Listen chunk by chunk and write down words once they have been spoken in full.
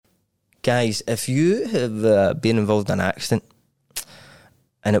Guys, if you have been involved in an accident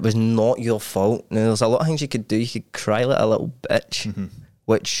and it was not your fault, now there's a lot of things you could do. You could cry like a little bitch,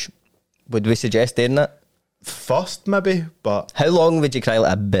 which would we suggest doing that? First, maybe, but... How long would you cry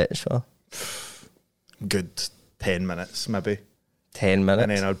like a bitch for? Good 10 minutes, maybe. 10 minutes?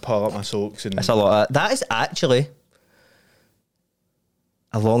 And then I'd pull up my socks and... That's a lot of... That is actually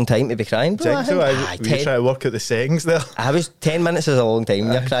a long time to be crying. Do you think so? Were you trying to work out the settings there? 10 minutes is a long time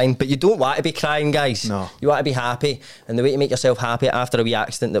when you're crying, but you don't want to be crying, guys. No. You want to be happy, and the way to make yourself happy after a wee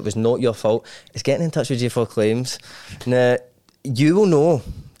accident that was not your fault is getting in touch with G4 Claims. Now, you will know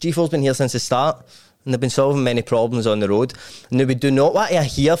G4's been here since the start, and they've been solving many problems on the road. Now, we do not want to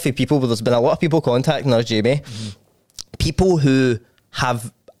hear from people, but there's been a lot of people contacting us, Jamie. People who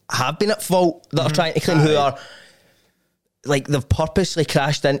have been at fault, that are trying to claim, who are... Like, they've purposely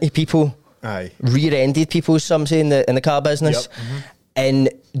crashed into people, rear-ended people, some say, in the car business, and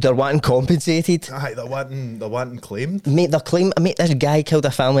they're wanting compensated. They're wanting claimed. Mate, this guy killed a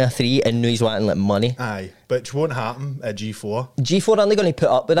family of 3 and now he's wanting, like, money. Which won't happen at G4. G4 aren't going to put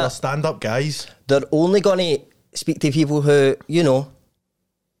up with that. They're stand-up guys. They're only going to speak to people who, you know,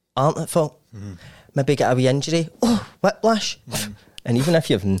 aren't at fault. Maybe get a wee injury. Oh, whiplash. And even if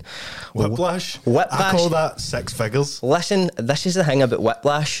you've... Whiplash? I call that 6 figures. Listen, this is the thing about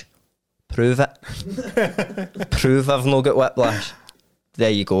whiplash. Prove it. Prove I've not got whiplash. There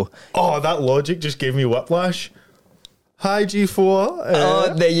you go. Oh, that logic just gave me whiplash. Hi, G4.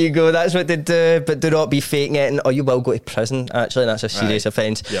 Oh, there you go. That's what they do. But do not be faking it, or you will go to prison. Actually, that's a serious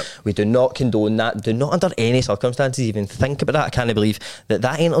offence. We do not condone that. Do not, under any circumstances, even think about that. I can't believe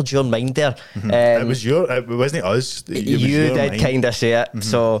that entered your mind there. It wasn't us. You did kind of say it.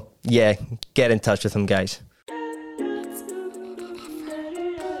 So, yeah, get in touch with them, guys.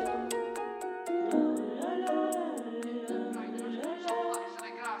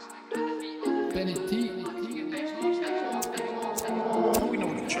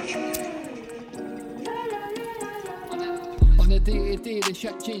 The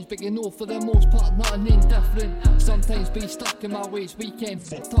shit change, but you know for the most part nothing indifferent. Sometimes be stuck in my ways, weekend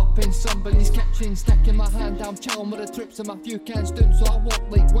fucked up in somebody's kitchen, sticking my hand down, chilling with the trips and my few cans down, so I walk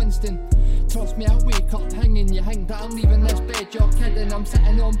like Winston. Trust me, I wake up hanging, you hang that I'm leaving this bed, you're kidding. I'm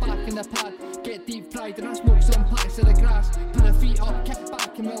sitting on back in the pad, get deep fried and I smoke some packs of the grass. Put the feet up, kick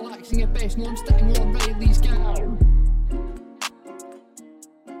back and relaxing at best. No, I'm sitting on Reilly's Gaff.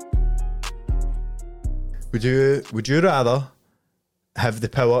 Would you rather have the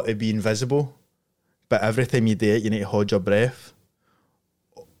power to be invisible, but every time you do it, you need to hold your breath?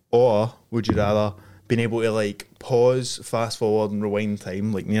 Or would you rather being able to, like, pause, fast forward and rewind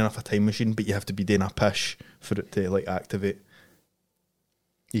time, like near enough a time machine, but you have to be doing a push for it to, like, activate?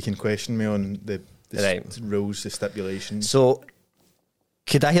 You can question me on the rules, the stipulations. So,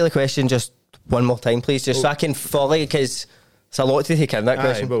 could I hear the question just one more time, please? Just so I can fully, because... It's a lot to take in that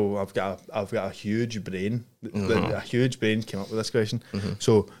question. Well, I've got a huge brain. A huge brain came up with this question.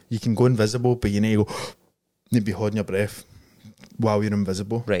 So you can go invisible, but you need to be holding your breath while you're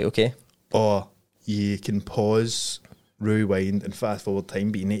invisible. Right, okay. Or you can pause, rewind, and fast forward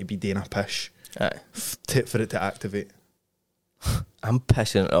time, but you need to be doing a push for it to activate. I'm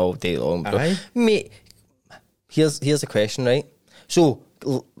pissing it all day long, bro. Aye. Mate, here's the question, right? So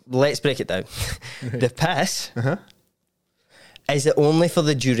let's break it down. The piss. Is it only for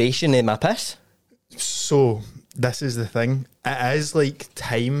the duration of my piss? So this is the thing. It is like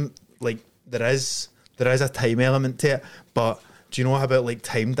time. Like there is a time element to it. But do you know about like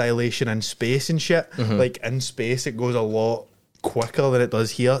time dilation in space and shit? Like in space, it goes a lot quicker than it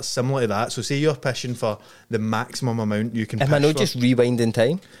does here. Similar to that. So say you're pissing for the maximum amount you can. Am I not just rewinding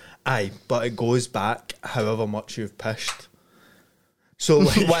time? Aye, but it goes back however much you've pissed. So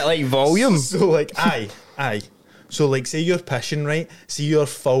like what, like volume? So like aye. So, like, say you're pissing, right? See your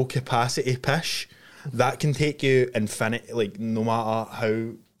full capacity pish. That can take you infinite, like, no matter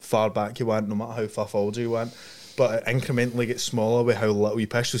how far back you want, no matter how far forward you want. But it incrementally gets smaller with how little you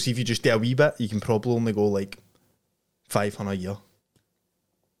pish. So, see if you just do a wee bit, you can probably only go, like, 500 a year.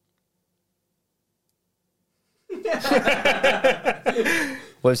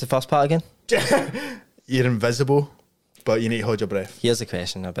 What was the first part again? You're invisible, but you need to hold your breath. Here's the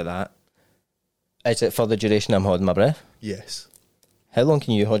question about that. Is it for the duration I'm holding my breath? Yes. How long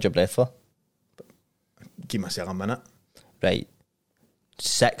can you hold your breath for? Give myself a minute. Right.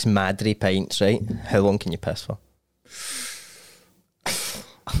 6 Madry pints, right? How long can you piss for?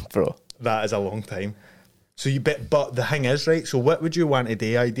 Bro. That is a long time. So but the thing is, right, so what would you want to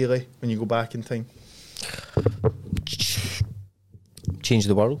do ideally when you go back in time? Change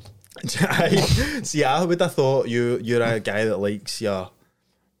the world. See, I would have thought you're a guy that likes your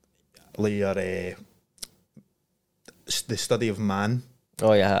like your the study of man.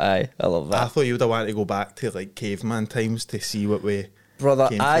 Oh yeah, aye, I love that. I thought you would have wanted to go back to like caveman times to see what we Brother,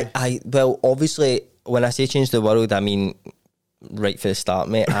 came well, obviously, when I say change the world, I mean right for the start,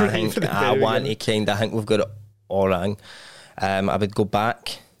 mate. I Right think for the I very want to beginning. I think we've got it all wrong. I would go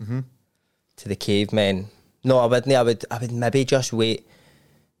back to the cavemen. No, I wouldn't. I would maybe just wait.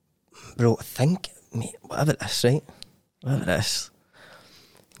 Bro, think, mate, what about this, right? What about this?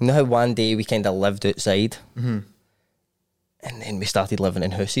 You know how one day we kind of lived outside and then we started living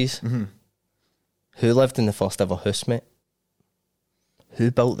in houses? Who lived in the first ever house, mate?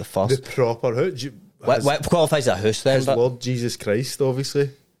 Who built the the first? proper house. What qualifies as a house then? His But Lord Jesus Christ, obviously.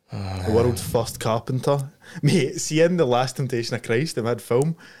 The world's first carpenter. Mate, see in The Last Temptation of Christ, the mad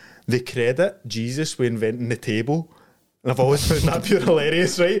film, they credit Jesus with inventing the table. And I've always found that pure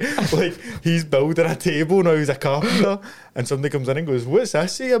hilarious, right? Like, he's building a table, now he's a carpenter, and somebody comes in and goes, what's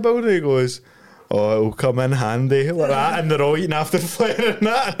this you're building? He goes, oh, it'll come in handy, like that, and they're all eating after flaring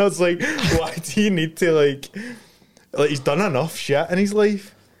that. And I was like, why do you need to, like, he's done enough shit in his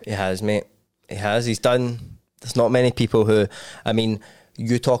life. he has, mate. He has. He's done. There's not many people who. I mean,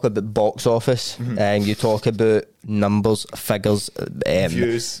 you talk about box office, you talk about numbers, figures,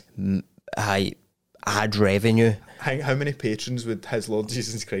 Views. high ad revenue. How many patrons would his Lord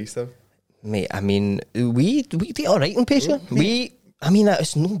Jesus Christ have? Mate, I mean, we do all right on Patreon. I mean,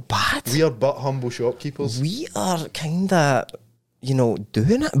 it's no bad. We are but humble shopkeepers. We are kind of,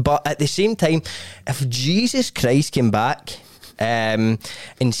 doing it. But at the same time, if Jesus Christ came back and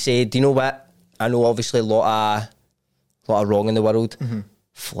said, you know what, I know obviously a lot of wrong in the world,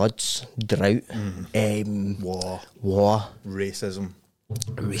 floods, drought, war, Racism.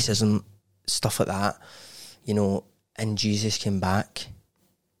 stuff like that, and Jesus came back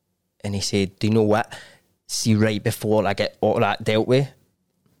and he said, do you know what? See, right before I get all that dealt with,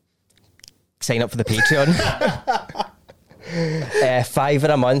 sign up for the Patreon.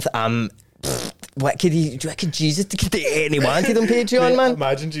 $5 a month. What could Jesus could any wanted on Patreon, Mate, man?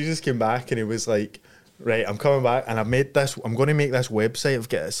 Imagine Jesus came back and he was like, right, I'm coming back and I'm going to make this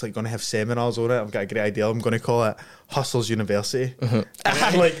website. It's like going to have seminars on it. I've got a great idea. I'm going to call it Hustles University. And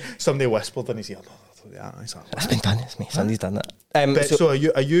then, like, somebody whispered in his ear, he's like, It's been done. It's me. Somebody's done that. but so are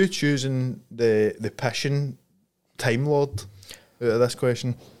you choosing the Pishin Time Lord out of this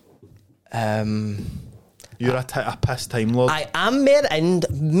question? You're a piss Time Lord. I am there, and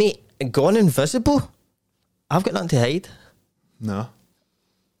mate, gone invisible. I've got nothing to hide. No.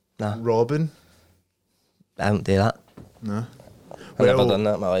 Nah, Robin? I don't do that. No. I've never done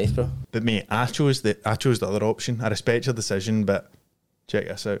that in my life, bro. But mate, I chose the other option. I respect your decision, but check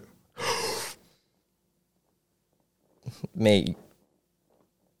this out. Mate,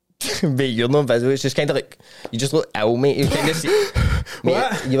 you're not invisible. It's just kind of like you just look ill, mate. You kind of see, mate,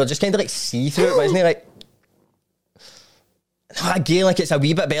 What? you were just kind of like see through it, wasn't it? Like, again, like it's a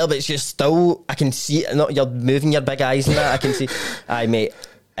wee bit better, but it's just still I can see it. Not you're moving your big eyes and that. I can see. Aye, mate.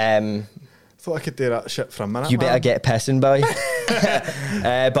 Thought I could do that shit for a minute. You better man. get pissing, boy.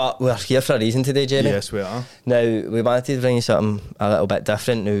 But we're here for a reason today, Jeremy. Yes, we are. Now, we wanted to bring you something a little bit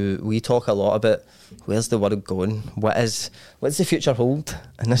different. Now, we talk a lot about where's the world going? What's the future hold?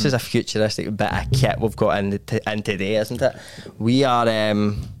 And this is a futuristic bit of kit we've got in today, isn't it? We are,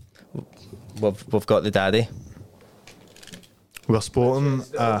 we've got the daddy. We're sporting.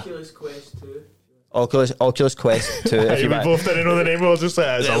 Oculus Quest 2. Oculus Quest 2. If We you want. both didn't know the name. We were just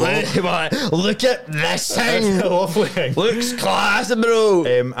like, it's a lot. Look at this thing. It's a lovely thing. Looks class, bro.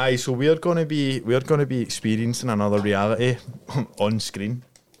 So we're gonna be experiencing another reality on screen.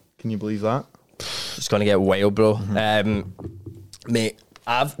 Can you believe that? It's gonna get wild, bro. Mate,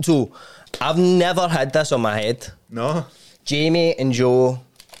 I've never had this on my head. No. Jamie and Joe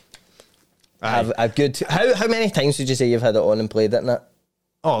Aye. have a good. How many times would you say you've had it on and played it? Innit?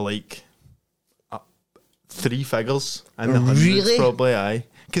 Oh, like 3 figures in the hundreds, Really? probably. Aye.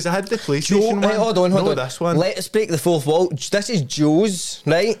 Because I had the PlayStation Joe, one. hey, hold on. No, this one. Let's break the fourth wall. This is Joe's,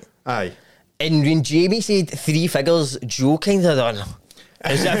 right? Aye. And when Jamie said 3 figures, Joe kind of done.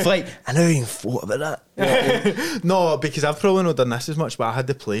 As if like I never even thought about that. You know what I mean? No, because I've probably not done this as much, but I had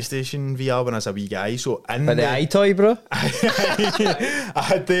the PlayStation VR when I was a wee guy. So in But the iToy, bro. I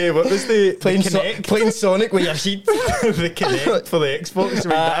had the what was the Kinect? Playing Sonic with your sheet. The Kinect for the Xbox with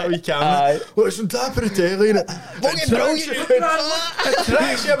that wee camera. What's on top of the telly? Fucking brilliant. You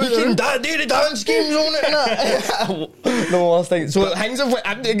can do the dance games on it. Innit? No, last thing. So things have went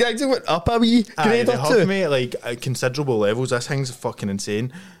up a wee grade They or have two. me like at considerable levels. This thing's fucking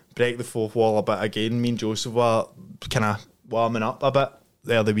insane. Break the fourth wall a bit again. Me and Joseph were kind of warming up a bit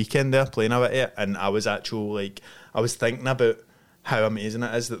there the weekend there, playing a bit of it, and I was thinking about how amazing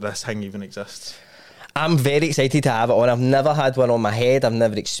it is that this thing even exists. I'm very excited to have it on. I've never had one on my head. I've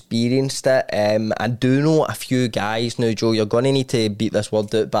never experienced it. I do know a few guys now, Joe. You're going to need to beat this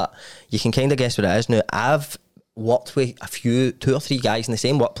word out, but you can kind of guess what it is now. I've worked with two or three guys in the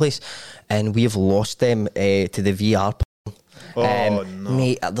same workplace, and we've lost them to the VR. Oh no,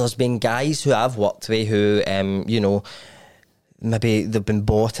 mate! There's been guys who I've worked with who, maybe they've been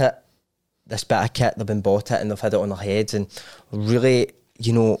bought it. This bit of kit, they've been bought it, and they've had it on their heads, and really,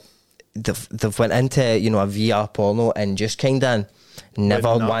 they've went into a VR porno and just kind of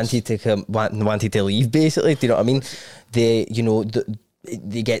never wanted to leave. Basically, do you know what I mean? They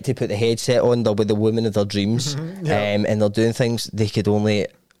get to put the headset on. They're with the woman of their dreams, and they're doing things they could only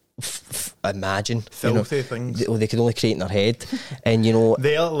imagine. Filthy things. They could only create in their head, and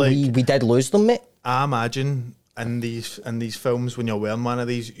they're like, we did lose them, mate. I imagine in these films when you're wearing one of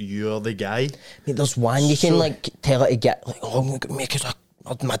these, you're the guy. Mate, there's one you can tell her to get I'm gonna make us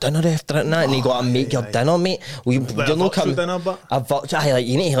my dinner after it, and you got to make your dinner, mate. You're not coming. Dinner, but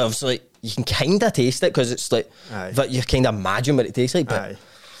you need to have you can kind of taste it because it's like, but you kind of imagine what it tastes like. But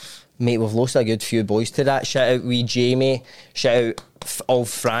mate, we've lost a good few boys to that. Shout out wee Jamie. Shout out old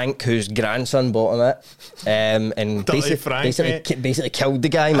Frank, whose grandson bought him it, and basically killed the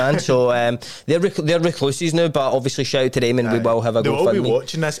guy, man. So they're recluses now, but obviously shout out to them, and we will have a go. They'll all be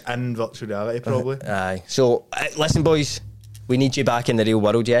watching this in virtual reality, probably. So listen, boys. We need you back in the real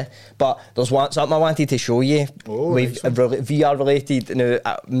world, yeah. But there's something I wanted to show you. VR related. Now,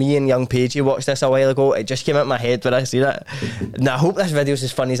 me and young Paigey watched this a while ago. It just came out of my head when I see it. Now, I hope this video's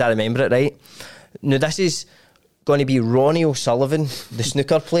as funny as I remember it, right? Now, this is going to be Ronnie O'Sullivan, the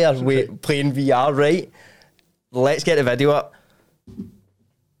snooker player, playing VR, right? Let's get the video up.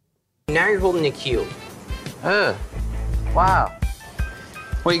 Now you're holding the cue. Wow.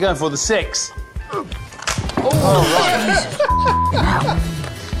 What are you going for, the 6? Did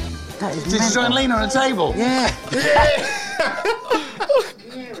you try and lean on a table? Yeah.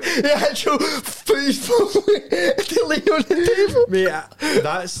 The actual food to lean on the table. Mate,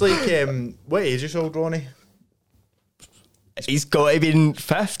 that's like, what age is old Ronnie? He's got to be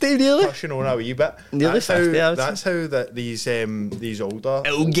 50, nearly. Pushing on a wee bit. Nearly 50, that's how that these older...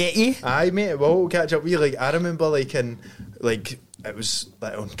 It'll get you. Aye, mate, it will catch up with you. Like, I remember, it was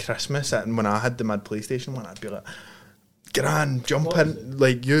like on Christmas, and when I had the mad PlayStation one, I'd be like, "Gran, jump in,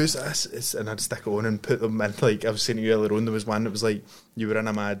 like use this," and I'd stick it on and put them in. Like I was saying to you earlier on, there was one that was like you were in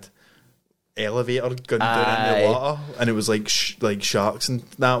a mad elevator going down in the water, and it was like sharks and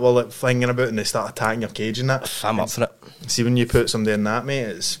that were like flinging about, and they start attacking your cage and that. I'm up for it. See, when you put somebody in that,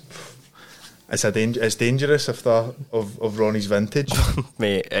 mate, it's dangerous if they're of Ronnie's vintage.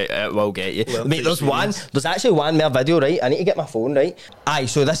 Mate, it will get you. Mate, there's actually one more video, right? I need to get my phone, right? Aye,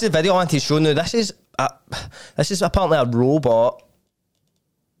 so this is the video I want to show now. This is apparently a robot.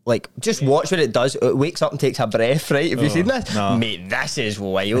 Like, just watch what it does. It wakes up and takes a breath, right? Have you seen this? No. Mate, this is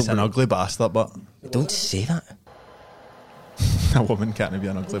wild. It's an ugly bastard, but... Don't say that. A woman can't be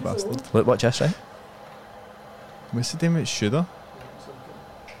an ugly bastard. Look, watch this, right? What's the name? It's Shooter.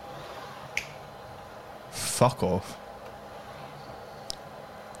 Fuck off.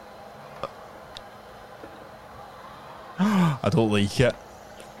 I don't like it.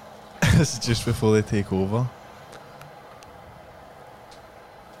 This is just before they take over.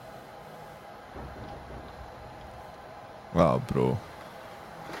 Oh, bro.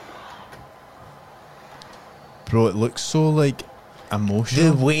 Bro, it looks so, like,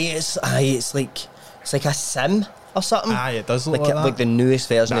 emotional. The way it's like a sim or something. Aye, it does look like that. Like the newest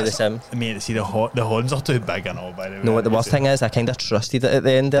version of the sim. I mean, see, the horns are too big and all, by the way. No, what the worst thing is, I kind of trusted it at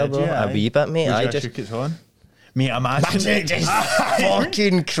the end there, bro. A wee bit, mate. I just shook its horn. Mate, imagine just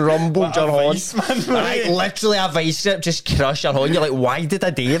fucking crumbled your horn. Like, literally a vice grip, just crush your horn. You're like, why did I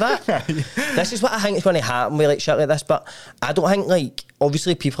do that? This is what I think is going to happen with like shit like this, but I don't think, like,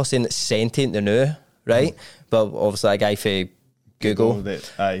 obviously people are saying it's sentient now, right? But obviously a guy for Google.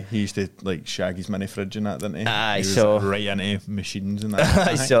 Aye, he used to like shag his mini fridge and that, didn't he? Aye, he was so right into machines and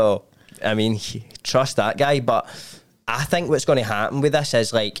that. So, I mean, trust that guy, but I think what's going to happen with this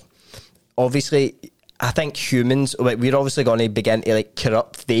is, like, obviously, I think humans, like, we're obviously going to begin to like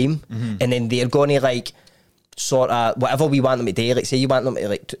corrupt them, and then they're going to like sort of whatever we want them to do. Like, say you want them to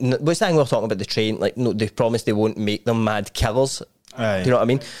like, what's the thing we were talking about the train? Like, no, they promise they won't make them mad killers. Aye. Do you know what I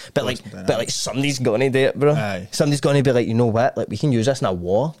mean? But like somebody's gonna do it, bro. Aye. Somebody's gonna be like, you know what? Like, we can use this in a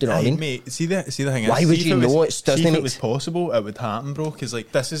war. Do you know what I mean? Mate, see the thing is, why would you know it doesn't if make it was possible, it would happen, bro. Because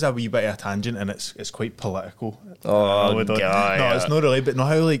like this is a wee bit of a tangent, and it's quite political. Oh, no, God, it's not really. But know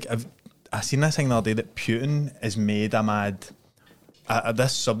how like I seen this thing the other day that Putin has made a mad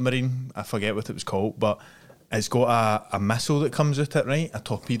this submarine. I forget what it was called, but it's got a missile that comes with it, right? A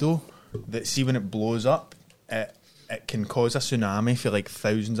torpedo that, see, when it blows up, it can cause a tsunami for like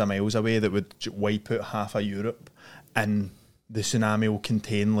thousands of miles away that would wipe out half of Europe, and the tsunami will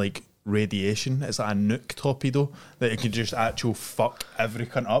contain like radiation. It's like a nuke torpedo that it could just actual fuck every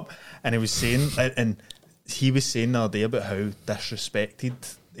cunt up. And he was saying the other day about how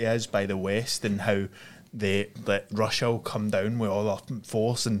disrespected he is by the West, and how that Russia will come down with all their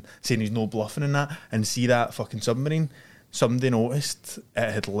force, and saying he's no bluffing in that. And see that fucking submarine, somebody noticed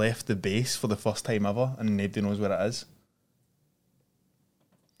it had left the base for the first time ever, and nobody knows where it is.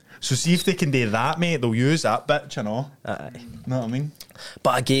 So see if they can do that, mate. They'll use that bitch, you know. Aye. Know what I mean?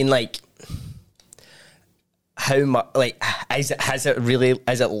 But again, like, how much? Like, is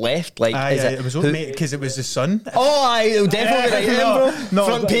it left? Like, it was mate, because it was the sun. Oh, aye, it'll definitely be right then, bro. No,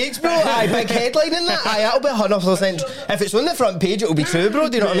 Front page, bro. Aye, big headline in that. Aye, that'll be 100%. If it's on the front page, it'll be true, bro.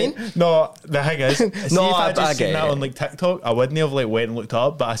 Do you know what I mean? No, the thing is, see, if I just seen that it. on like TikTok, I wouldn't have like went and looked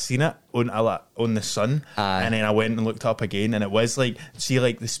up, but I seen it on the Sun, and then I went and looked up again, and it was like, see,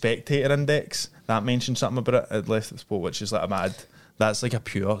 like the Spectator Index that mentioned something about it. It left the spot, which is like a mad. That's like a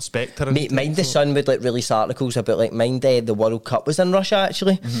pure Spectre. Mate, mind the Sun would like release articles about like the World Cup was in Russia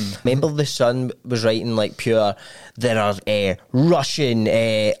actually. Remember the Sun was writing like pure, there are Russian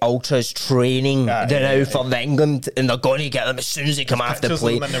ultras training now for the England, and they're going to get them as soon as they come off the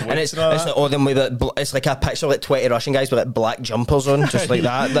plane. And it's like all them with it's like a picture of like 20 Russian guys with like black jumpers on, just like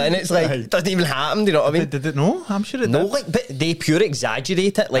that. And it's like it doesn't even happen. Do you know what I mean? Did it? No, I'm sure it did. No, like, but they pure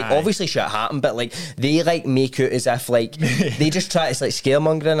exaggerate it. Like, obviously shit happened, but like they like make it as if like they just try. It's like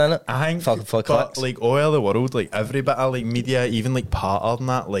scaremongering, innit? I think for clicks. Like all over the world, like every bit of like media, even like part of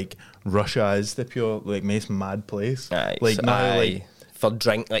that, like Russia is the pure like most mad place. Aye, like so, now, like for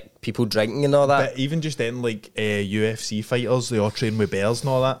people drinking and all that. But even just then, like UFC fighters, they all train with bears and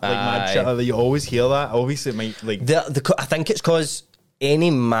all that. Like mad shit. Like, you always hear that. Obviously, it might like. I think it's because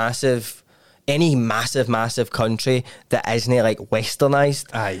any massive country that isn't like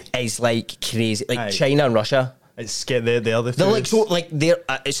westernized is like crazy. Like China and Russia. It's scary. They're the. They're like so like they're.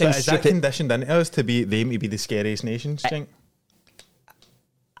 It sounds is stupid. that conditioned into us to be the scariest nations? Think.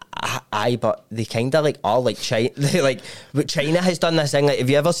 Aye, but they kind of like are like China. Like China has done this thing. Like, have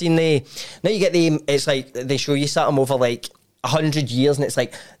you ever seen now you get it's like they show you something over like 100 years, and it's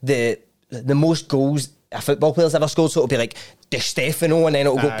like the most goals a football player's ever scored. So it'll be like Di Stefano, and then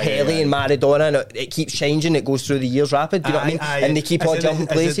it'll go Pele and Maradona, and it keeps changing. It goes through the years rapid. Do you know what I mean? And they keep on jumping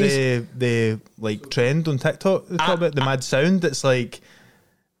places. Is it the like trend on TikTok? They talk about the mad sound. It's like.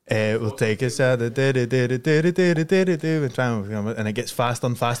 We'll take us out and it gets faster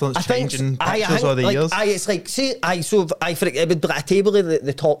and faster. And it's changing pictures of the years. It's like it would be like a table of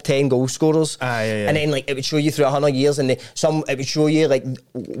the top 10 goal scorers, and then like it would show you through 100 years, and it would show you like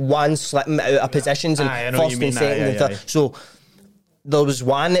one slipping out of positions and first and second and third. So there was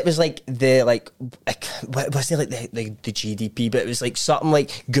one that was like what was it, like the GDP, but it was like something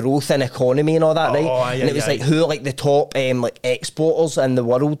like growth and economy and all that, right? And it was like who are like the top like exporters in the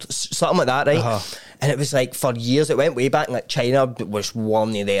world, something like that, right? And it was like for years, it went way back, and like China was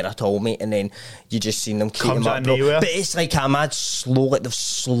one there at all, mate. And then you just seen them keep them up, bro. But it's like a mad slow, like they've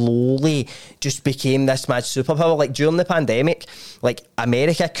slowly just became this mad superpower. Like during the pandemic, like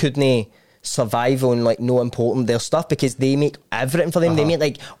America couldn't survive on like no important their stuff because they make everything for them. They make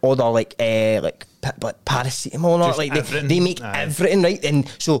like all the like paracetamol and all, like they make everything, right?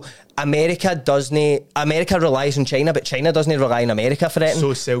 And so America relies on China, but China doesn't rely on America for it.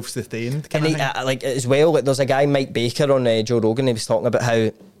 So self-sustained, and they, like as well. Like there's a guy Mike Baker on Joe Rogan. He was talking about how,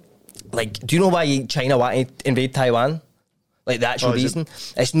 like, do you know why China wanted to invade Taiwan? Like the actual reason,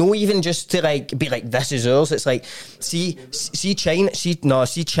 it's not even just to like be like this is ours. It's like see China,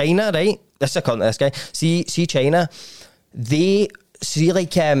 right? This is according to this guy. See China, they see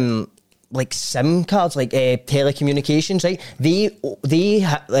like SIM cards, like telecommunications, right? They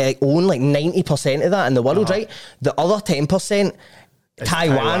like own like 90% of that in the world, right? The other 10%.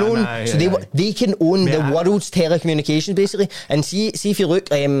 Taiwan own, so they can own the world's telecommunications basically. And see if you look,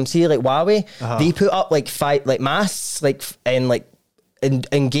 see like Huawei, they put up like 5 like masts, like and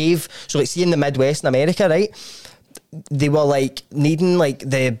gave, so like see in the Midwest in America, right? They were like needing like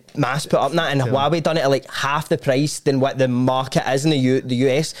the mast put up and that, and Huawei done it at like half the price than what the market is in the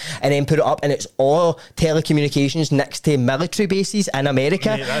US, and then put it up, and it's all telecommunications next to military bases in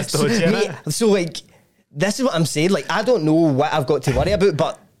America. Mate, that's so like. This is what I'm saying. Like, I don't know what I've got to worry about,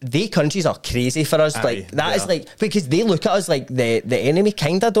 but they countries are crazy for us. Like, that is like, because they look at us like the enemy,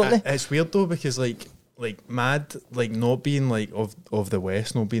 kinda, don't they? It's weird though, because like mad, like not being like of the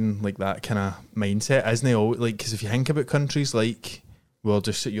West, not being like that kind of mindset, isn't it? All like, because if you think about countries like, well,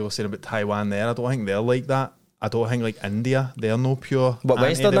 just you were saying about Taiwan there, I don't think they're like that. I don't think like India, they're no pure. What,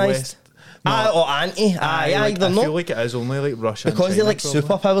 anti-the westernised? West. No. Anti. Aye, like, they're I not. feel like it is only like Russia and Because they're China, like probably.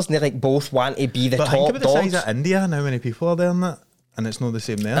 superpowers and they like both want to be the But top think about the size dogs. of India and how many people are there in that, and it's not the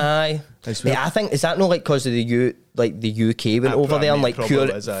same there. Aye. It's Mate, weird. I think, is that not like because of the UK went over there and like probably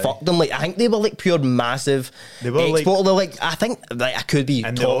pure is, aye. fucked them? Like I think they were like pure massive They were, like- export. They're like, I think like I could be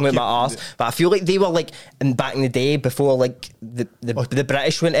And they talking with my occup- arse, but I feel like they were like back in the day before like the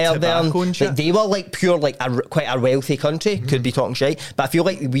British went out there tobacco and like, shit. they were like pure like quite a wealthy country. Could be talking shit, but I feel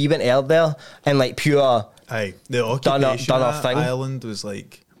like we went out there and like pure. Aye, the Done occupation our of thing. Ireland was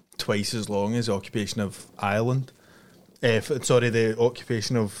like twice as long as the occupation of Ireland. The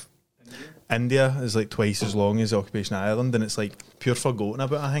occupation of India is like twice as long as the occupation of Ireland, and it's like pure forgotten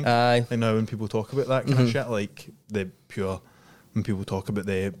about. I think. Aye. Like now when people talk about that kind of shit, like when people talk about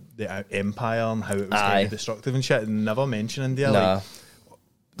the empire and how it was kind Aye. of destructive and shit, and never mention India. Nah.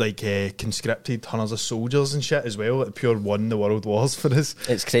 Conscripted hundreds of soldiers and shit as well. Like pure won the world wars for us.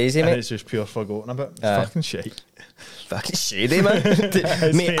 It's crazy, And mate. it's just pure forgotten about. It's Aye. fucking shit. Fucking shady, man.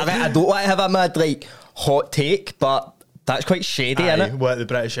 Mate, I don't want to have a mad like hot take, but that's quite shady, Aye, innit? what the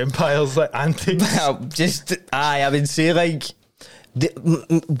British Empire's like antics. Well, just I would say like,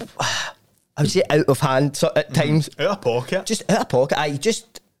 I would say out of hand so at times, Out of pocket. just out of pocket.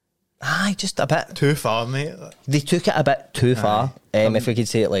 Just a bit. Too far, mate. They took it a bit too far, if we could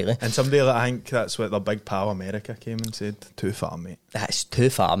say it lightly. And somebody like, I think that's what their big pal America came and said, too far, mate. That's too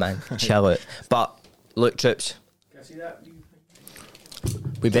far, man. Chill out. But look, troops,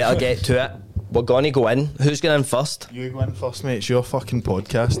 we better get to it. We're gonna go in. Who's going in first? You go in first, mate. It's your fucking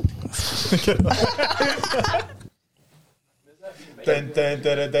podcast.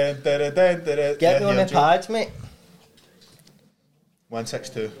 Get me on my pads, mate.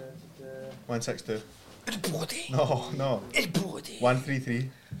 162. 162. It's bloody. No. It's bloody. 133.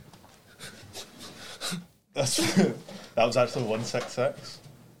 That was actually 166.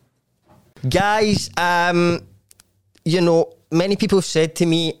 Guys, you know, many people have said to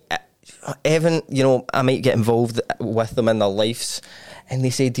me, Evan, you know, I might get involved with them in their lives, and they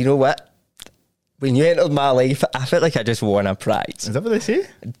said, you know what? When you entered my life, I felt like I just won a prize. Is that what they say?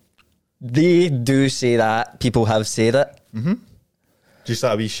 They do say that. People have said it. Just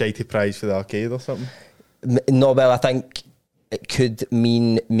like a wee shitey prize for the arcade or something? No, well, I think it could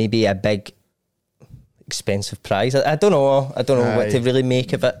mean maybe a big, expensive prize. I don't know. What Aye. to really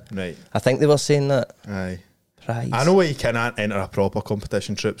make of it. Right. I think they were saying that. Aye. Prize. I know why you cannot enter a proper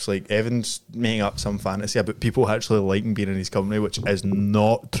competition trips. Like Evan's making up some fantasy about people actually liking being in his company, which is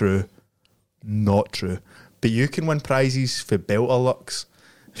not true. Not true. But you can win prizes for Belterlux.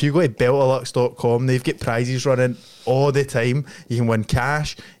 If you go to belterlux.com, they've got prizes running all the time. You can win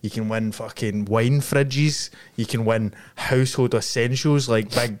cash, you can win fucking wine fridges, you can win household essentials like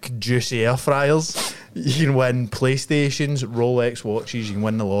big juicy air fryers, you can win PlayStations, Rolex watches, you can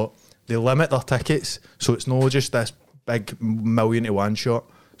win a lot. They limit their tickets, so it's not just this big million to one shot.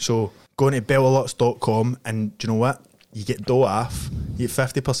 So go into belterlux.com and do you know what? You get dough off. You get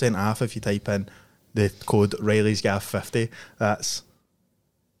 50% off if you type in the code Reilly's Gaff 50. That's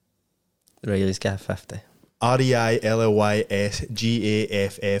Reilly's Gaff 50.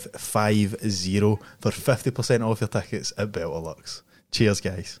 REILLYSGAFF50 for 50% off your tickets at Belterlux. Cheers,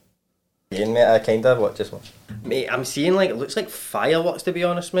 guys. Mate, I kind of what just watched. Mate, I'm seeing like it looks like fireworks, to be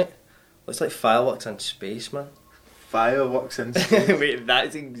honest, mate. Looks like fireworks in space, man. Fireworks in Mate,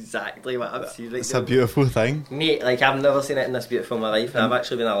 that's exactly what I've seen. Like, It's a beautiful thing. mate, like I've never seen it in this beautiful in my life, and I've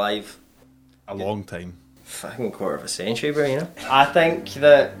actually been alive A long time. fucking quarter of a century, bro. You know. I think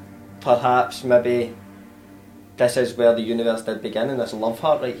that perhaps maybe this is where the universe did begin, in this love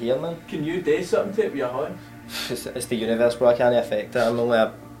heart right here, man. Can you do something to it with your heart? It's the universe, bro. I can't affect it. I'm only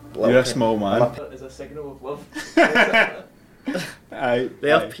a. You're a small man. As a signal of love. Aye. They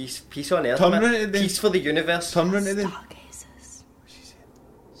have peace on earth, Turn man. round to the- Peace for the universe. Turn round to the... Stargazers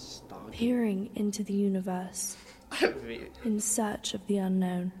peering into the universe in search of the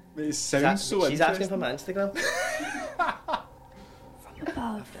unknown. It sounds so She's asking for my Instagram.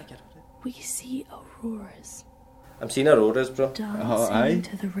 Above, we see auroras I'm seeing auroras, bro. dancing aye.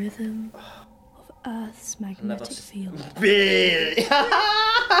 to the rhythm of Earth's magnetic field. Mate,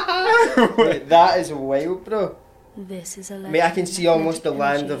 that is wild, bro. This is a Mate, I can see almost the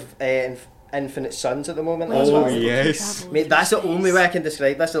land of infinite suns at the moment. That's what- yes. Mate, that's the only way I can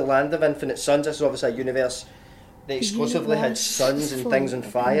describe this. The land of infinite suns. This is obviously a universe that exclusively had suns and things on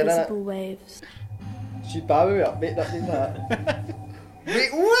fire in it. Waves. She's bowing me up, mate. That did that. Wait,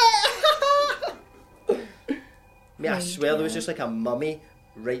 what? Mate, I swear there was just like a mummy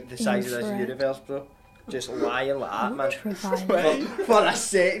right the size of this Infrared. universe, bro. Just lying like that, man. Ultraviolet. For a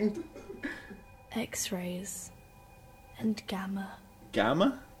second. X-rays, and gamma.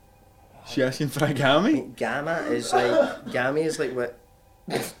 Gamma? She asking for a gammy? Gamma is like what?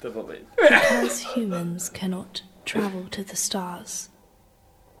 Because humans cannot travel to the stars,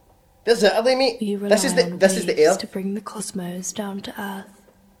 There's Italy, mate. we rely This is the on air. waves to bring the cosmos down to Earth.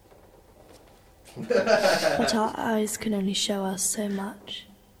 But our eyes can only show us so much.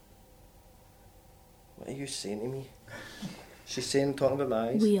 What are you saying to me? She's talking about my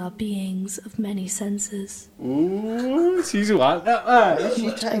eyes. We are beings of many senses. Ooh, she's like that, man. She's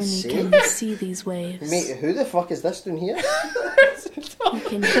Not trying to only say. can we see these waves, Mate, who the fuck is this down here? we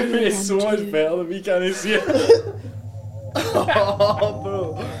can hear them It's so much too. better than me can't see it. Oh,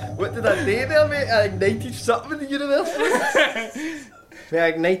 bro. What did I do there, mate? I ignited something in the universe. Mate, I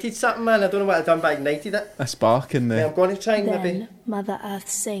ignited something, man. I don't know what I've done, but I ignited it. A spark in Mate, I'm the... going to try and Then maybe Mother Earth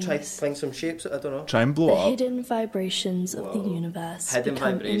sings. try to find some shapes. I don't know. Try and The blow it up. hidden vibrations of the universe Hidden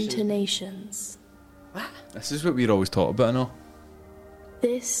become vibrations. intonations. This is what we're always taught about, I know.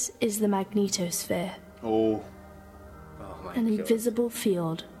 This is the magnetosphere, Oh. Oh my an god. invisible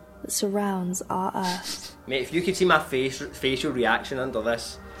field that surrounds our Earth. Mate, if you could see my facial reaction under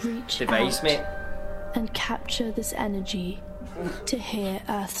this Reach device, out mate. and capture this energy to hear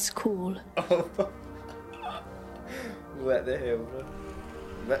Earth's call. What the hell, bro?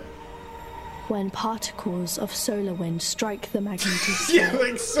 What? When particles of solar wind strike the You're magnetosphere,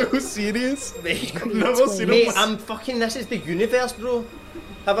 like so serious. Mate, creates never seen waves. mate, I'm fucking. This is the universe, bro.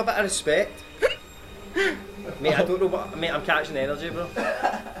 Have a bit of respect. Mate, I don't know what. Mate, I'm catching energy, bro.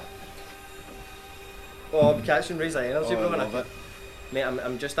 Oh, I'm catching rays of energy, bro. I and love it. Mate,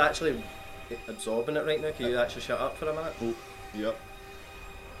 I'm just actually absorbing it right now. Can you actually shut up for a minute? Oh, yep.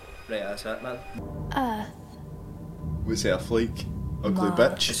 Right, that's it, man. Earth, What's Earth like? Ugly Mars.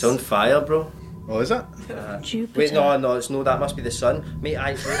 bitch. It's on fire, bro. Oh, is it? Jupiter, Wait, no, it's no. That must be the sun, mate.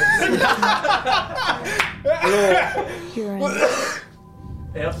 Uranus,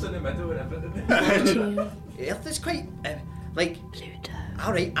 Earth's in the middle and everything. Neptune, Earth is quite like. Pluto.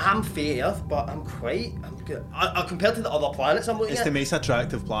 Alright, I'm fair Earth, but I'm good. Compared to the other planets I'm looking It's at. the most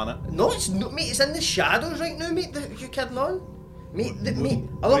attractive planet. No, it's not, mate. It's in the shadows right now, mate. You kidding on? Mate, mate.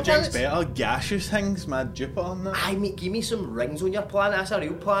 Other Which thing's planets. better? Gaseous things? Mad Jupiter and that? Aye, mate. Give me some rings on your planet. That's a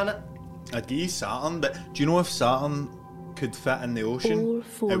real planet. I'd give you Saturn, but do you know if Saturn could fit in the ocean, All it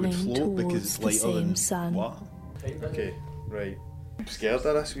falling would float because it's towards the lighter same than sun. what? Okay, right. I'm scared of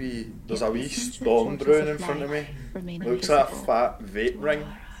this there's a wee storm brewing in front of me. Looks like a fat vape ring.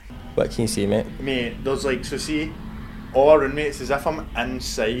 What can you see, mate? Mate, there's like, so see, all around me, it's as if I'm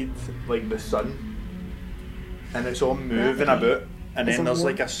inside, like, the sun. And it's all moving about. And then there's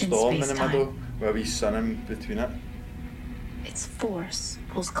like a storm in the middle, with a wee sun in between it. Its force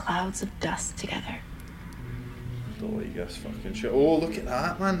pulls clouds of dust together. Don't like this fucking shit. Oh, look at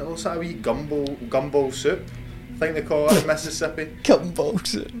that, man. It looks like a wee gumball soup. I think they call it in Mississippi.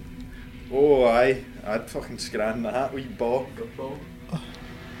 Gumball. Oh, aye. I'd fucking scran that wee ball.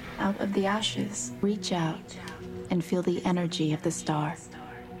 Out of the ashes, reach out and feel the energy of the star.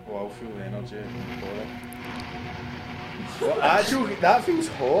 Oh, I'll feel the energy for it. Well, actually, that feels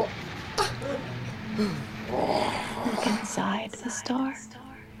hot. Look inside the star.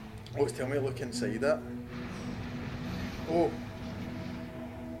 Oh, tell me to look inside it. Oh,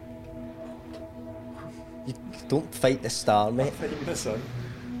 You don't fight the star, mate. fighting the sun.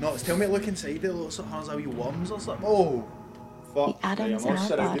 No, tell me to look inside it. It looks like it has a wee worms or something. Oh, fuck. The atoms I'm in our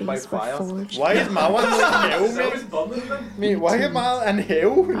surrounded by bodies were fire. forged Why is my one in hell, mate? Mate, why am I in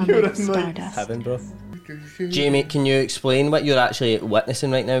hell? under You're the in like... stardust. Heaven, bro. Jamie, can you explain what you're actually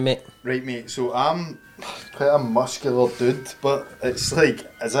witnessing right now, mate? Right, mate, so I'm quite a muscular dude, but it's like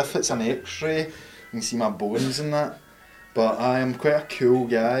as if it's an x-ray. You can see my bones and that. But I am quite a cool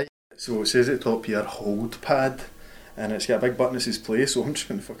guy. So it says at the top here, hold pad. And it's got a big button that says play, so I'm just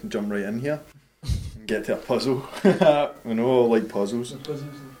going to fucking jump right in here and get to a puzzle. I know I like puzzles. So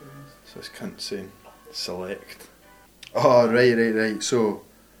this cunt's saying select. Oh, right. So,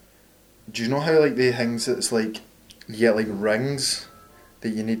 do you know how like the things that's like, you get like rings that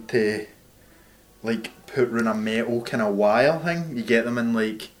you need to like put round a metal kind of wire thing? You get them in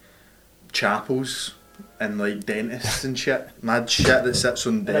like chapels and like dentists and shit. Mad shit that sits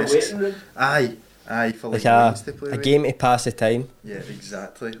on desks. Aye, for like games to play a with. game to pass the time. Yeah,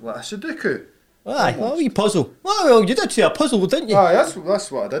 exactly. Like a Sudoku. Aye, well, you puzzle. Well, you did say a puzzle, didn't you? Aye,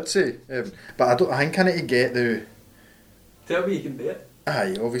 that's what I did say. But I think I need to get the... Tell me you can do it.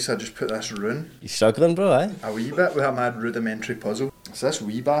 Aye, obviously I just put this rune. You struggling, bro, eh? A wee bit with a mad rudimentary puzzle. It's this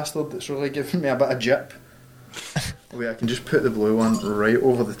wee bastard that's really giving me a bit of jip. Wait, I can just put the blue one right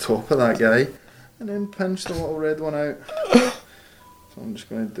over the top of that guy and then pinch the little red one out. So I'm just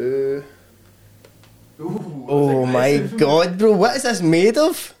going to do Oh my god, bro, what is this made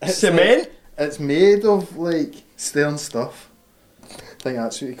of? Cement? It's made of like stern stuff. I think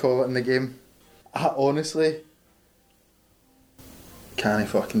that's what you call it in the game. I honestly can't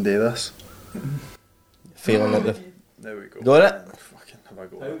fucking do this. Feeling like the... There we go. Got it? Fucking have I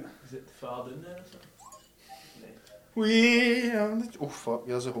got How it? is it far down there or something? Oh fuck,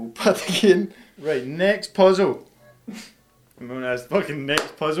 there's a whole pad again. Right, next puzzle. I'm going to ask fucking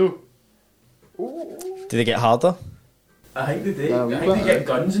next puzzle. Did they get harder? I think they do. Yeah, I we think got they it. get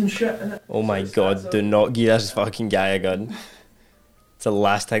guns and shit in it. Oh my So god, that's do all. not give this fucking guy a gun. It's the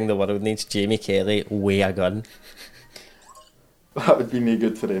last thing the world needs. Jamie Kelly, way a gun. That would be no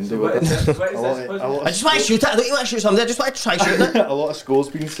good for them, So though. what is this? What is A lot this of- puzzle? a lot I just want to shoot it. I don't want to shoot somebody. I just want to try shooting it. A lot of scores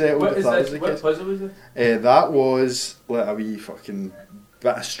being settled. What if is that was this? the What case. puzzle is it? That was like a wee fucking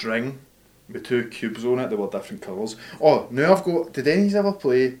bit of string with 2 cubes on it. They were different colours. Oh, now I've got. Did any of you ever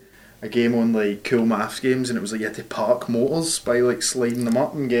play a game on like cool maths games and it was like you had to park motors by like sliding them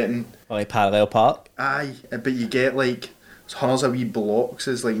up and getting. Or like parallel park. Aye, but you get like hundreds of wee blocks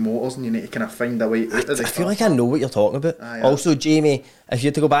as like motors and you need to kind of find a way out of the I feel car. like I know what you're talking about. Aye, aye. Also, Jamie, if you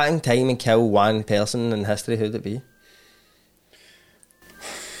had to go back in time and kill one person in history, who'd it be?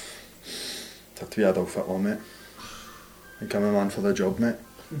 It'd have to be Adolf Hitler, mate. I think I'm a man for the job, mate.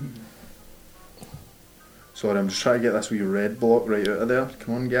 Sorry, I'm just trying to get this wee red block right out of there.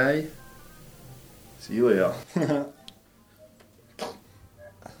 Come on, guy. See you later.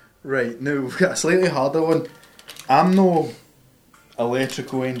 Right, now we've got a slightly harder one. I'm no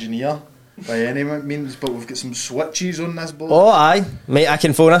electrical engineer by any means, but we've got some switches on this board. Oh, aye. Mate, I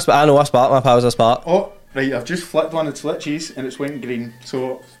can phone us, but I know a spark. My pal's a spark. Oh, right, I've just flicked one of the switches and it's went green.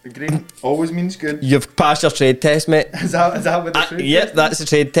 So the green always means good. You've passed your trade test, mate. Is that what the trade Yep, test that's the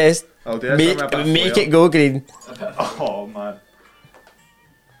trade test. I'll do this. Make, I'm a bit make flair. it go green. Oh man.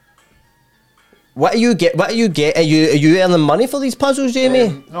 What do you get? What do you get? Are you earning money for these puzzles,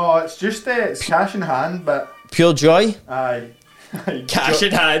 Jamie? No, it's just it's cash in hand, but Pure joy. aye. Cash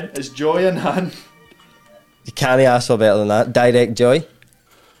in hand. It's joy in hand. You can't ask for better than that. Direct joy.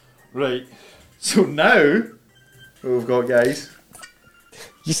 Right. So now, what we've got, guys.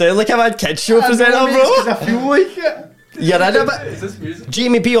 You sound like a mad kids show presenter, Because bro. I feel like it. You're in a bit. Is this music?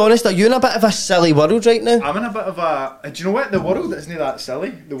 Jamie, be honest. Are you in a bit of a silly world right now? I'm in a bit of a. Do you know what? The world isn't that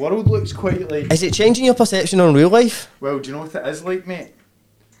silly. The world looks quite like. Is it changing your perception on real life? Well, do you know what it is like, mate?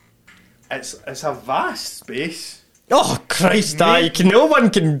 It's a vast space. Oh Christ! Aye, no one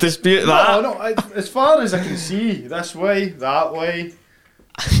can dispute that. No, as far as I can see, this way, that way,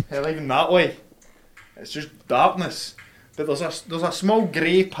 hell, even that way. It's just darkness. But there's a small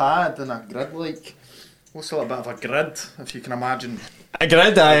grey pad and a grid like. What's a little bit of a grid, if you can imagine. A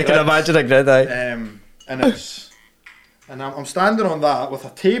grid, aye. I can grid. imagine a grid, aye. And I'm standing on that with a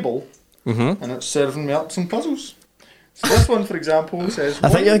table, and it's serving me up some puzzles. So this one, for example, says. I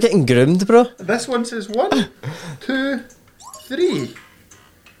think you're getting groomed, bro. This one says 1, 2, 3.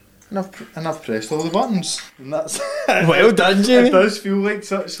 And I've pressed all the buttons. And that's Well done, Jamie. It does feel like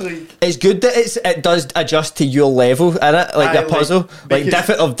such like. It's good that it does adjust to your level, innit? Like Aye, your like, puzzle, like because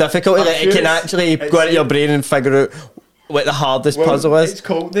of difficulty. I'm Like it sure can it's- actually it's go into your like- brain and figure out what the hardest Well, puzzle is. It's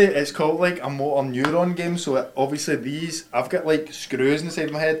called like a motor neuron game. So obviously I've got like screws inside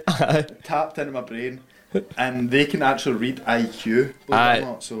my head tapped into my brain, and they can actually read IQ. Believe it Aye. or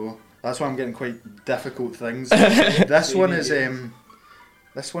not. So that's why I'm getting quite difficult things.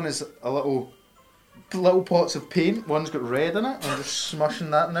 This one is a little pots of paint. One's got red in it. I'm just smushing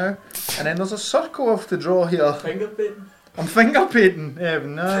that now. And then there's a circle I have to draw here. Finger painting. I'm finger painting.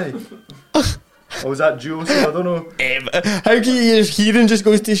 Aye. Or was that Joe? So I don't know. How can your hearing just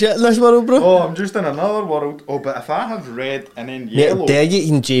goes to shit in this world, bro? Oh, I'm just in another world. Oh, but if I have red and then yellow. Mate, dare you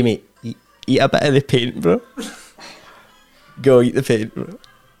eating Jamie? Eat a bit of the paint, bro. Go eat the paint, bro.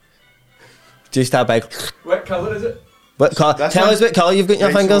 Just a big. What colour is it? What colour? This Tell one- us what colour you've got in your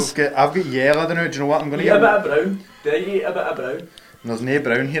Right, fingers. So I've got yellow. I don't know. Do you know what I'm going to Eat a get? bit of brown. Did I eat a bit of brown? There's no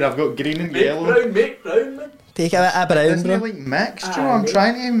brown here. I've got green and Make yellow. brown, make brown, man. Take a bit of brown, Isn't bro. it like mixed? Do you Aye, know? I'm mate.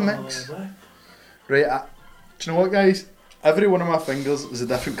 trying to mix. Oh, man. Right. Do you know what, guys? Every one of my fingers is a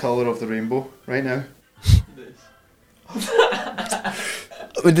different colour of the rainbow right now.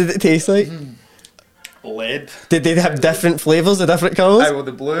 What did it taste like? Lead. Did they have different flavours of different colours? Aye, well,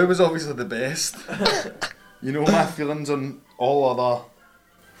 the blue was obviously the best. You know my feelings on all other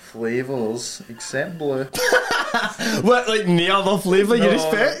flavours except blue. What, like no other flavour you No,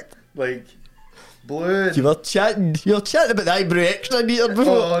 respect? Like blue. And You were chatting about the eyebrow extra meter before.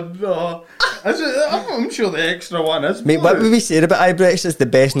 oh no! I'm sure the extra one is. Mate, what would we say about eyebrow extra is the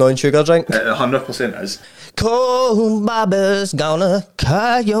best non-sugar drink? 100% is. Cold Bobby's gonna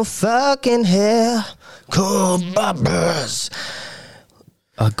cut your fucking hair. Cold Barbers.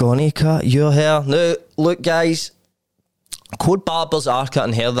 Agony cut your hair. Now, look, guys. Cold Barbers are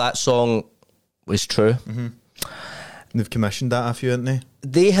cutting hair. That song was true. Mm-hmm. They've commissioned that a few, haven't they?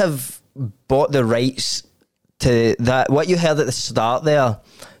 They have bought the rights to that. What you heard at the start there,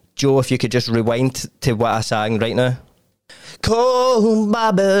 Joe, if you could just rewind to what I sang right now. Cold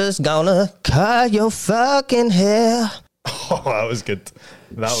Barbers gonna cut your fucking hair. Oh, that was good.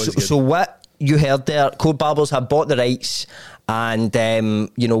 That was good. So what you heard there, Cold Barbers have bought the rights, and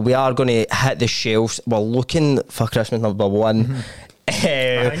you know, we are going to hit the shelves. We're looking for Christmas number one. Mm-hmm.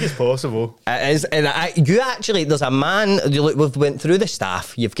 I think it's possible. It is, and you actually, there's a man. We've went through the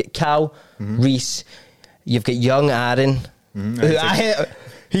staff. You've got Cal, Reese. You've got young Aaron.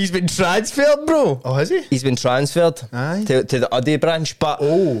 He's been transferred, bro. Oh, has he? He's been transferred to the Uddy branch. But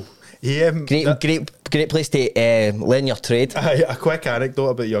great place to learn your trade. A quick anecdote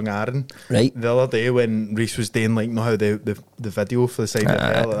about young Aaron. Right. The other day when Reese was doing, like, know how the video for the side of the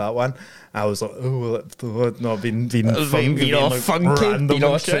hair, like that one, I was like, oh, well, not being funky, being all funky, being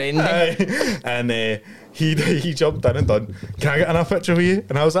all trendy. And he jumped in and done, can I get in a picture with you?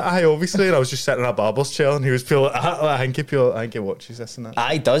 And I was like, aye, obviously. And I was just sitting in a barber's chair, and he was feeling like, I think he watches this and that.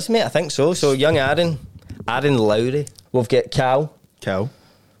 Aye, does, mate. I think so. So young Aaron Lowry. We've got Cal.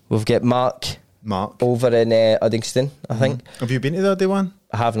 We've got Mark over in Uddingston, I think. Have you been to the other one?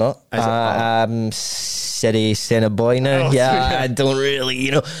 I have not. I'm city centre boy now. I don't really,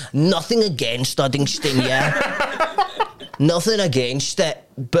 you know, nothing against Uddingston, nothing against it,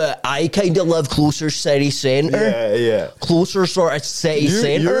 but I kind of live closer city centre. Yeah. Closer sort of city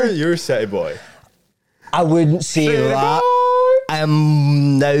centre. You're a city boy. I wouldn't say city that. Boy.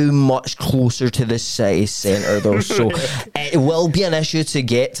 I'm now much closer to the city centre though, so it will be an issue to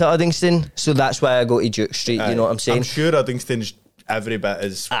get to Uddingston, so that's why I go to Duke Street, you know what I'm saying? I'm sure Uddingston's every bit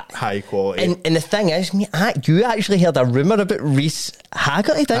as high quality. And the thing is, mate, you actually heard a rumour about Reese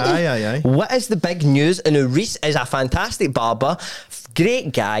Haggerty, didn't you? Aye. What is the big news? And Reese is a fantastic barber,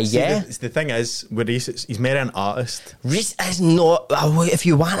 great guy, The thing is, with Reese, he's more an artist. Reese is not, if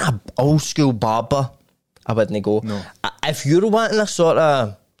you want an old school barber, I wouldn't go. No. If you're wanting a sort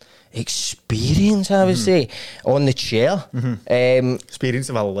of experience, I would say, on the chair. Experience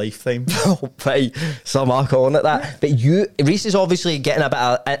of a lifetime. Some are calling it that. But Reese is obviously getting a bit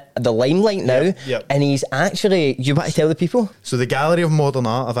of the limelight now. Yep. And he's actually, you want to tell the people? So the Gallery of Modern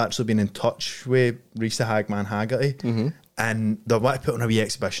Art have actually been in touch with Reese the Hagman Haggerty, and they want to put on a wee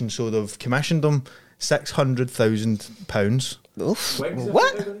exhibition. So they've commissioned them £600,000.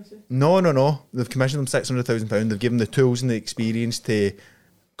 What? No. They've commissioned them £600,000. They've given the tools and the experience to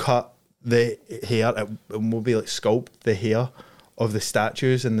cut the hair. It will be like sculpt the hair of the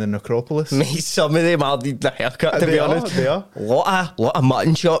statues in the necropolis. Mate, some of them are the haircut, to be honest. They are. A lot of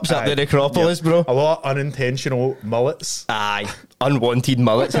mutton chops up the necropolis, bro. A lot of unintentional mullets. Aye, unwanted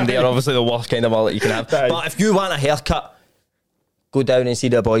mullets, and they're obviously the worst kind of mullet you can have. But if you want a haircut, go down and see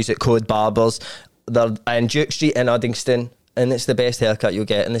the boys at Code Barbers. They're in Duke Street in Uddingston, and it's the best haircut you'll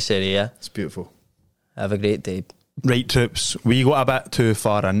get in the city, yeah? It's beautiful. Have a great day. Right, troops, we got a bit too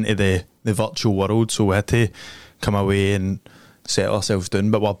far into the virtual world, so we had to come away and settle ourselves down,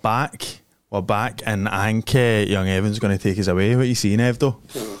 but we're back, and I think young Evan's going to take us away. What are you seeing, Evdo?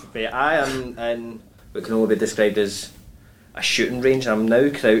 I am in what can only be described as a shooting range. I'm now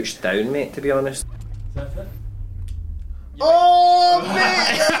crouched down, mate, to be honest. Oh,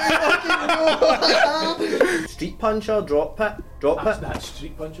 mate! Street puncher, drop it. That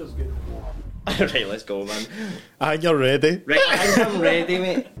street puncher's good. Right, let's go, man. I think you're ready. Right, I think I'm ready,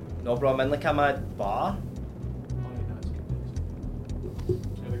 mate. No, bro, I'm in like a mad bar.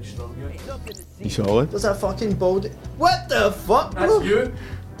 You solid? There's a fucking bald. What the fuck, bro? That's you.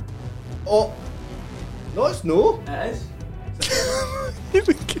 Oh. No, it's no. It is.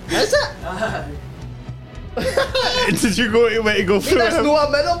 Is it? Did you go through There's him? no a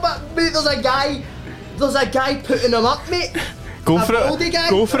middle, but mate, there's a guy putting him up, mate. Go for it. Guy.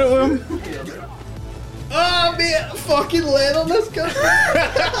 Go for it with him. Oh, mate, fucking leather this guy.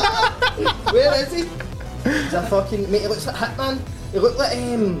 Where is he? He's a fucking mate. He looks like Hitman. He looks like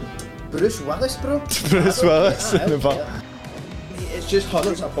Bruce Willis, bro. Bruce Willis in the bar. It's just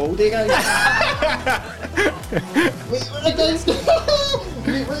hundreds of baldy guys. Wait, what are the guys doing?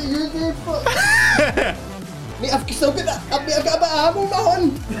 Mate, what are you doing? Fuck. Mate, I've still got that. I've got a bit of ammo in my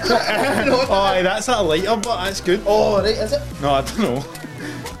hand. Oh, aye, that's a lighter, but that's good. Oh, right, is it? No, I don't know.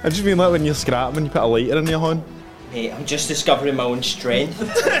 I just mean like when you're scrapping, you put a lighter in your hand. Mate, I'm just discovering my own strength.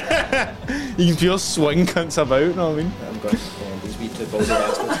 You can feel swing cunts about, you know what I mean? I'm going to defend these wee two balls of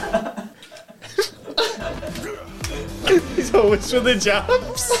bastards. He's always for the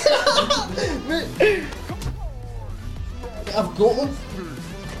jabs. Mate, I've got one.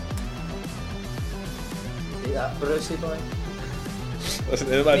 Take that, Brucey boy. Listen,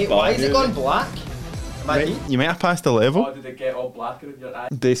 Mate, why is it gone black? Am I Mate, deep? you might have passed the level. Oh, did it get all black around your eye?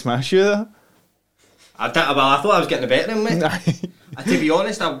 Did they smash you there? I thought I was getting the better of him, mate. To be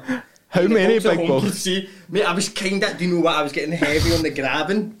honest, How many big balls? See, mate, I was kind of, do you know what, I was getting heavy on the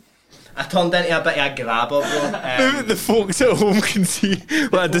grabbing. I turned into a bit of a grabber, bro. The folks at home can see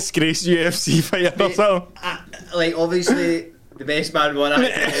what a disgraced UFC fighter or something. Like, obviously, the best man won. At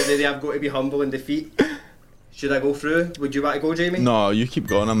the end of the day, I've got to be humble in defeat. Should I go through? Would you want to go, Jamie? No, you keep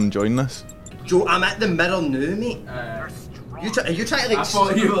going, I'm enjoying this. Joe, I'm at the mirror now, mate. Are you trying to like? I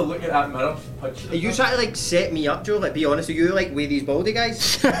thought you were looking at that mirror. Are you trying to like set me up, Joe? Like, be honest, are you like with these baldy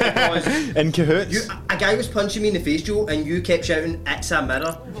guys? Because in cahoots? a guy was punching me in the face, Joe, and you kept shouting, "It's a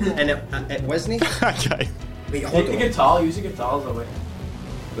mirror," and it wasn't. Okay. Wait, hold Take on. the guitar, use the guitars away.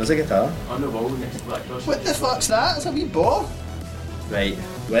 There's a guitar. On the wall next to that cross. What the fuck's that? It's a wee ball. Right,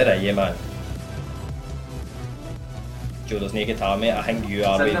 where are you, man? Joe, there's no guitar, mate. I think you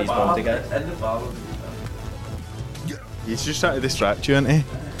are with these baldy guys. In the bar. He's just trying to distract you, isn't he?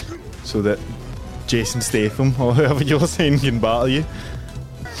 So that Jason Statham or whoever you're saying can battle you.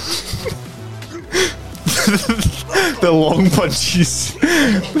 The long punches.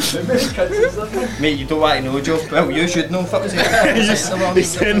 Mate, you don't want to know, Joe. Well, you should know, fuck was it? He's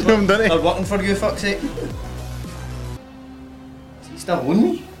sending them, doesn't he? They're working for you, fuck's sake. Is he still on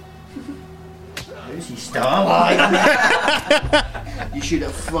me? How is he still alive? You should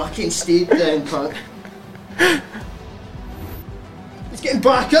have fucking stayed down, punk. He's getting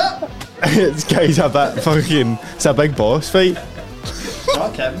back up! This guy's a bit fucking... It's a big boss fight.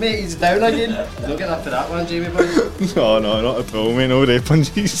 Okay, mate, he's down again. He's not getting up to that one, Jamie boy. No, not at all, mate. No red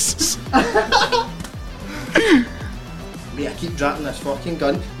punches. Mate, I keep dropping this fucking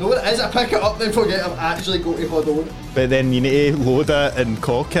gun. No, what it is, I pick it up then forget I've actually got to hold on. But then you need to load it and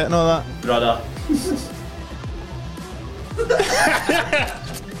cock it and all that. Brother.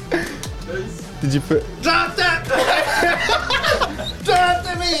 Did you put... Dropped it! Dropped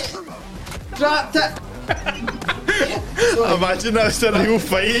it, mate! Dropped it! Imagine that was a real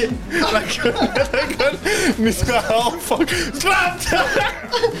fight. Like, and he's got oh fuck. Dropped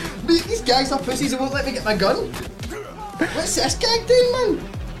it! Mate, these guys are pussies, they won't let me get my gun. What's this guy doing, man?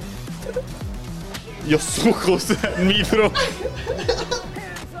 You're so close to hitting me, bro.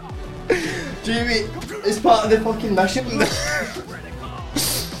 Jamie, it's part of the fucking mission.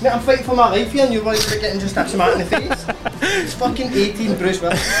 Mate, I'm fighting for my life here and you're worried about getting just a smack in the face. It's fucking 18 Bruce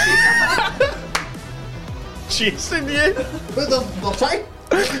Willis. Chasing you. But they're trying.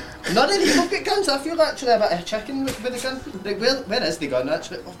 None of these have got guns. I feel actually a bit of chicken with the gun. Like, where is the gun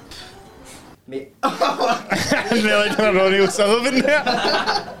actually? Oh. Mate. I'm really doing a Ronnie O'Sullivan there.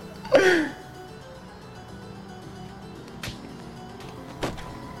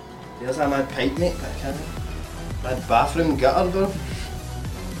 There's a mad pipe, mate, but I can't. Mad bathroom gutter, bro.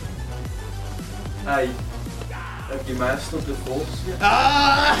 Aye. Have you mastered the force?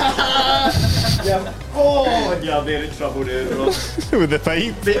 Ah! Yeah. Oh, you're very in trouble there, bro. With the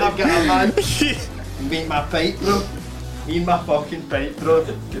pipe. Mate, I've got a man. Mate, my pipe, bro. Me and my fucking pipe, bro.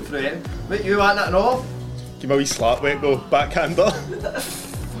 Good for him. Mate, you want that and all? Give me a wee slap weight, bro. Backhander.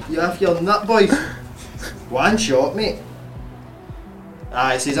 You have your nut, boys. One shot, mate.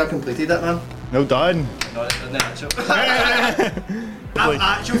 Ah, it says I've completed it, man. No done. No, it's not actual. I've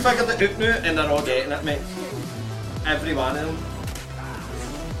actually figured it out now and they're all getting it, mate. Every one of them.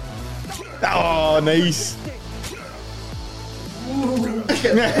 Oh, nice.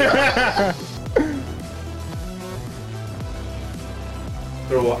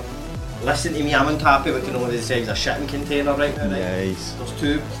 Bro, listen to me, I'm unhappy with the size of a shipping container right now, right? Nice. There's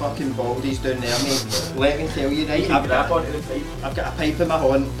two fucking baldies down there, mate. Let me tell you, right? I've got a pipe in my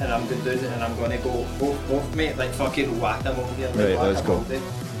hand and I'm going down and I'm going to go both, mate, like fucking whack them over here. Right, whack let's them go. all day.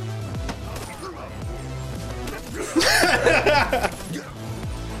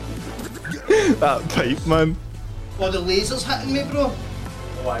 That pipe, man. Oh, the laser's hitting me, bro.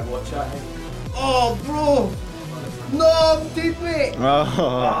 Oh, I watch that. Oh, bro. No, I'm dead, mate. Oh,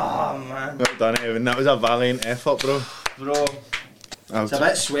 Oh, man. well done, Evan. That was a valiant effort, bro. Bro. It's a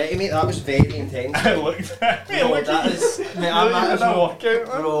bit sweaty, mate. That was very intense. I looked at me. Bro, that is... Mate, I might as well... workout,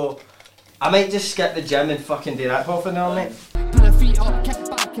 man. Bro. I might just skip the gym and fucking do that for now, mate. Put the feet up, kick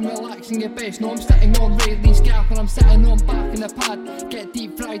back and relaxing your best. No, I'm sitting on Reilly's Gaff and I'm sitting on back in the pad. Get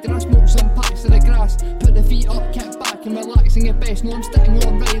deep fried and I smoke some packs of the grass. Put the feet up, kick back and relaxing your best. No, I'm sitting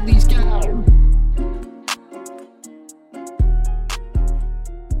on Reilly's Gaff.